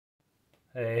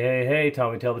Hey,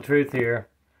 Tommy, tell the truth here.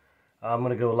 I'm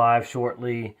going to go live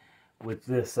shortly with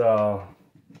this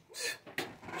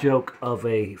joke of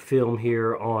a film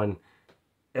here on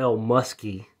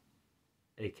Musky,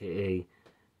 aka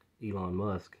Elon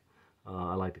Musk.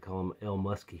 I like to call him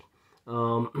Musky.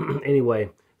 Anyway,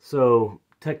 so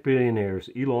tech billionaires,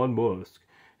 Elon Musk,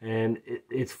 and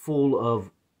it's full of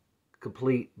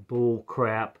complete bull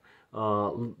crap.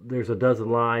 There's a dozen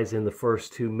lies in the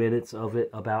first 2 minutes of it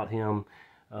about him.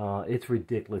 It's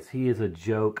ridiculous. He is a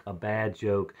joke, a bad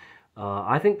joke.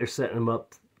 I think they're setting him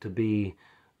up to be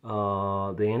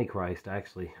the Antichrist,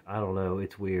 actually. I don't know.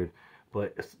 It's weird.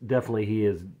 But definitely he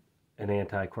is an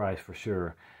Antichrist for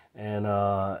sure. And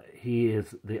he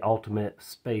is the ultimate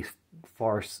space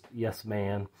farce yes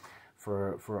man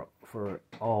for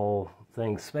all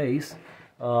things space.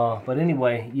 But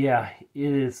anyway, yeah,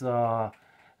 it is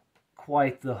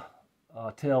quite the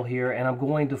tale here, and I'm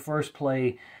going to first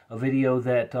play a video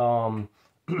that the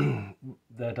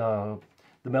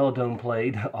Melodome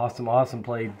played, awesome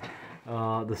played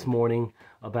this morning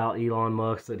about Elon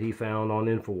Musk that he found on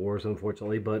Infowars,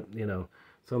 unfortunately. But you know,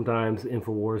 sometimes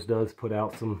Infowars does put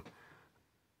out some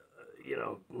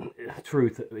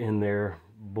truth in their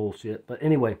bullshit. But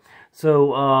anyway,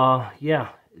 so yeah,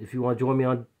 if you want to join me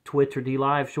on Twitch or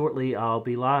dlive shortly, I'll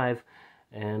be live,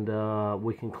 and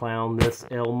we can clown this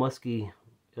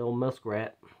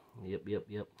Muskrat.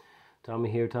 Yep.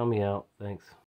 Tommy here, Tommy out. Thanks.